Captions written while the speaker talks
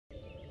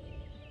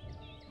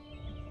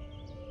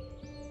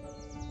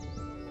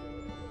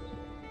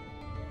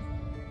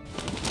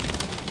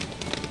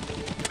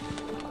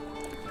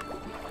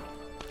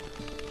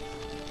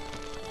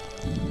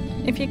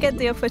If you get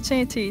the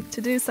opportunity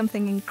to do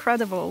something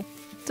incredible,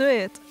 do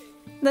it.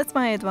 That's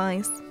my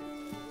advice.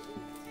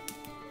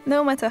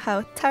 No matter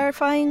how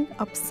terrifying,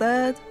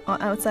 absurd, or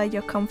outside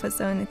your comfort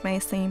zone it may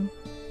seem.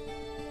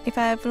 If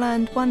I have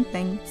learned one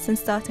thing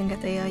since starting at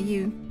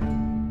AIU,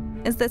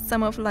 is that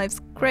some of life's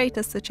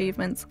greatest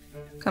achievements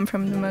come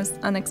from the most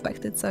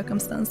unexpected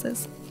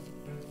circumstances.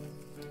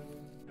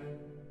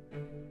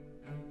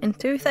 In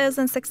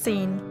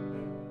 2016,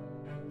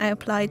 I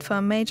applied for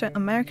a major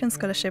American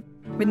scholarship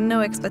with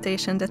no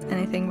expectation that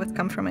anything would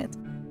come from it.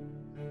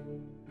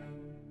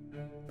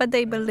 But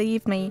they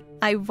believed me,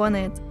 I won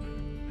it.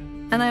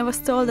 And I was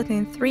told that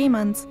in 3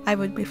 months I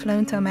would be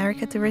flown to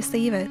America to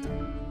receive it.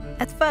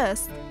 At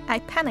first, I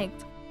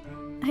panicked.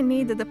 I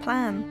needed a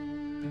plan.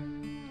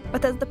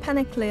 But as the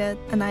panic cleared,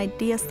 an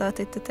idea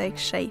started to take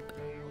shape.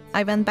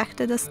 I went back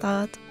to the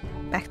start,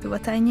 back to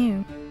what I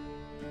knew.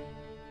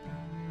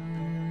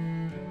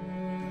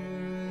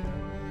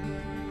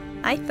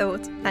 I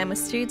thought, I'm a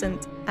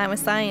student, I'm a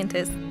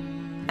scientist.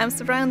 I'm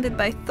surrounded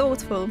by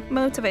thoughtful,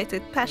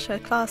 motivated,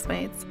 passionate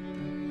classmates.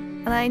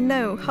 And I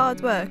know hard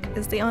work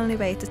is the only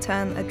way to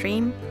turn a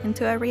dream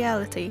into a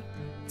reality.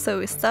 So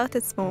we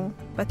started small,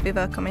 but we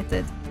were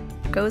committed.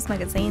 Goes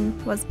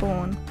magazine was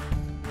born.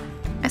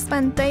 I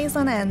spent days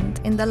on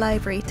end in the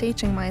library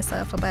teaching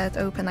myself about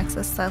open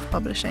access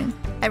self-publishing.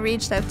 I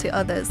reached out to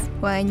others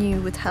who I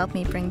knew would help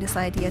me bring this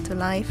idea to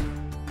life.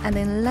 And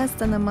in less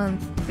than a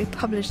month, we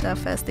published our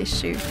first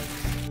issue.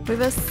 We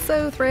were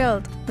so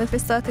thrilled that we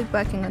started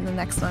working on the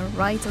next one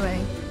right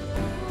away.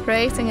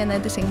 Creating and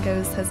editing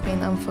Ghost has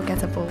been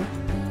unforgettable.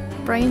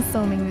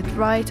 Brainstorming with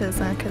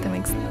writers and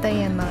academics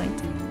day and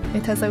night.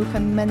 It has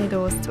opened many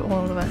doors to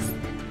all of us.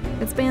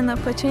 It's been an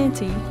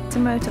opportunity to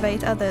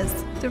motivate others,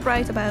 to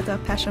write about our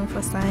passion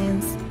for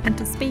science, and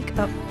to speak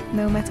up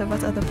no matter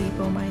what other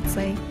people might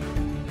say.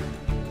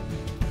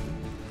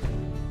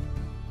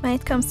 When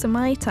it comes to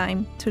my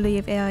time to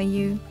leave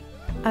AIU,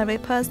 I will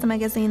pass the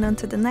magazine on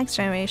to the next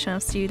generation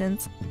of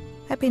students,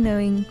 happy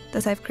knowing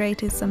that I've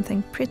created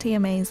something pretty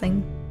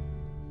amazing.